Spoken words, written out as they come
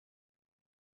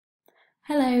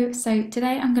Hello, so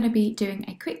today I'm going to be doing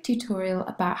a quick tutorial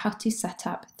about how to set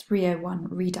up 301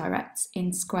 redirects in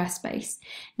Squarespace.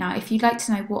 Now, if you'd like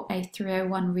to know what a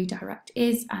 301 redirect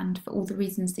is and for all the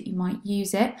reasons that you might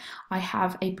use it, I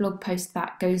have a blog post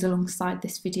that goes alongside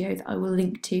this video that I will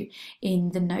link to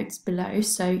in the notes below,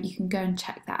 so you can go and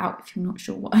check that out if you're not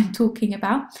sure what I'm talking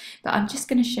about. But I'm just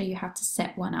going to show you how to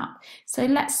set one up. So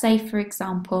let's say, for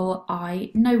example, I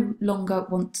no longer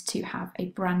want to have a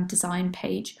brand design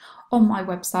page on my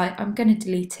website. I'm going to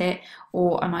delete it,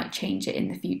 or I might change it in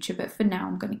the future, but for now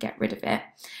I'm going to get rid of it.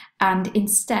 And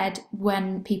instead,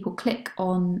 when people click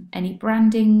on any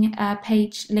branding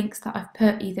page links that I've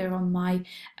put either on my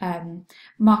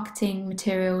marketing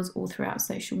materials or throughout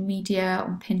social media,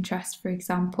 on Pinterest for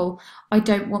example, I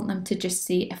don't want them to just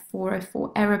see a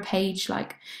 404 error page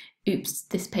like, oops,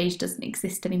 this page doesn't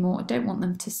exist anymore. I don't want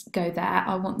them to go there.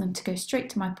 I want them to go straight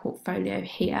to my portfolio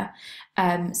here,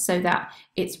 so that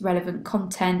it's relevant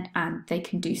content and they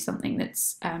can do something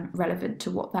that's relevant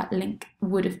to what that link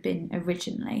would have been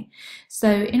originally. So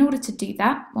in order to do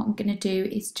that, what I'm going to do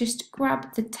is just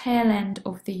grab the tail end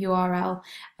of the URL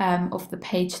of the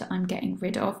page that I'm getting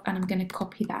rid of, and I'm going to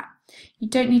copy that. You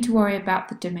don't need to worry about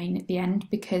the domain at the end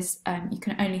because you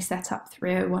can only set up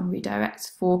 301 redirects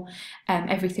for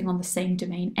everything on the same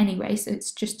domain anyway, so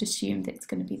it's just assumed that it's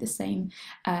going to be the same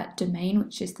domain,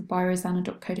 which is the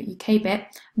byrosanna.co.uk bit.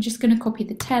 I'm just going to copy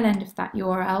the tail end of that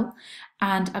URL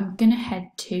and I'm going to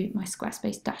head to my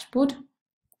Squarespace dashboard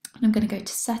and I'm going to go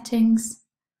to Settings,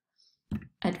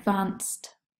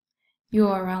 Advanced,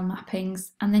 URL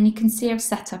mappings, and then you can see I've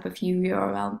set up a few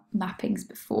URL mappings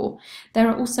before. There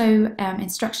are also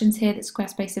instructions here that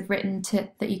Squarespace have written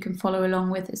that you can follow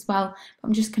along with as well. But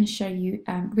I'm just going to show you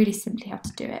really simply how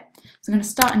to do it. So I'm going to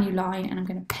start a new line and I'm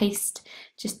going to paste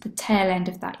just the tail end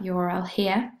of that URL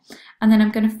here, and then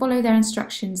I'm going to follow their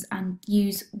instructions and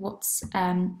use what's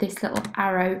this little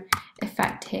arrow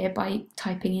effect here by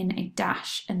typing in a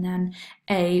dash and then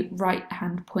a right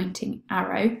hand pointing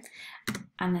arrow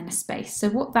and then a space. So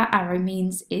what that arrow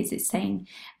means is it's saying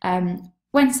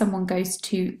when someone goes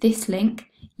to this link,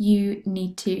 you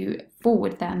need to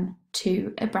forward them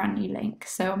to a brand new link.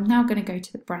 So I'm now going to go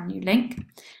to the brand new link. I'm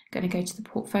going to go to the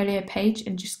portfolio page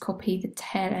and just copy the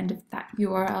tail end of that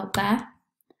URL there.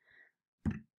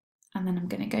 And then I'm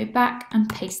going to go back and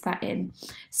paste that in.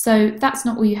 So that's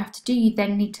not all you have to do. You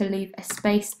then need to leave a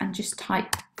space and just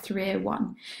type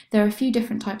 301. There are a few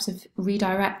different types of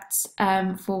redirects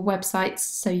for websites,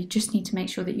 so you just need to make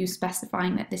sure that you're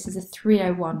specifying that this is a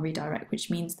 301 redirect, which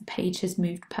means the page has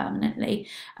moved permanently,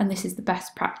 and this is the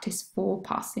best practice for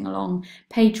passing along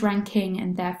page ranking,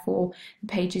 and therefore the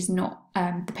page is not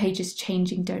the pages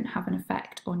changing don't have an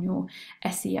effect on your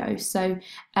SEO. So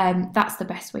that's the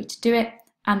best way to do it.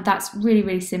 And that's really,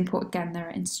 really simple. Again, there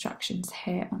are instructions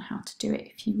here on how to do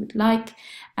it if you would like.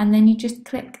 And then you just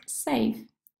click save.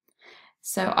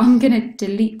 So I'm going to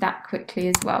delete that quickly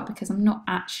as well because I'm not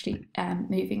actually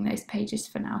moving those pages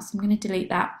for now. So I'm going to delete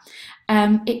that.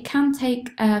 It can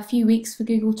take a few weeks for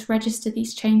Google to register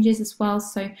these changes as well.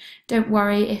 So don't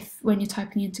worry if when you're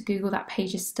typing into Google that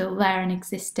page is still there and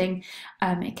existing.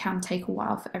 It can take a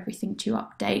while for everything to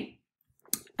update.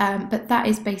 But that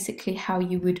is basically how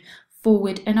you would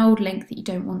forward an old link that you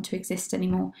don't want to exist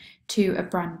anymore to a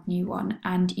brand new one.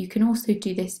 And you can also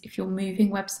do this if you're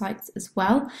moving websites as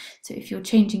well. So if you're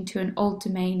changing to an old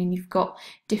domain and you've got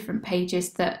different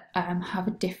pages that have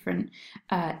a different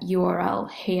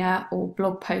URL here, or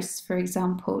blog posts for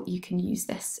example, you can use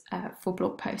this for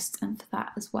blog posts and for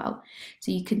that as well.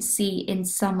 So you can see in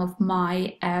some of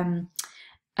my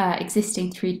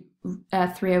existing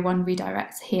 301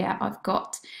 redirects here, I've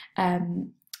got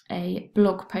a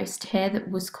blog post here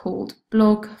that was called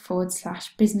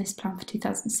blog/business plan for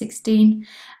 2016,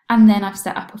 and then I've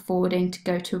set up a forwarding to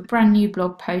go to a brand new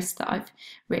blog post that I've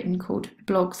written called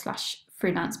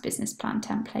blog/freelance business plan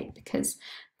template, because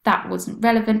that wasn't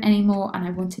relevant anymore and I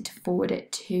wanted to forward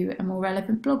it to a more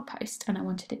relevant blog post and I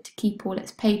wanted it to keep all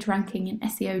its page ranking and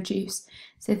SEO juice,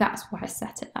 so that's why I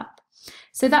set it up.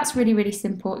 So that's really, really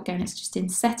simple. Again, it's just in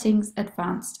settings,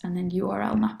 advanced, and then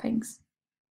URL mappings.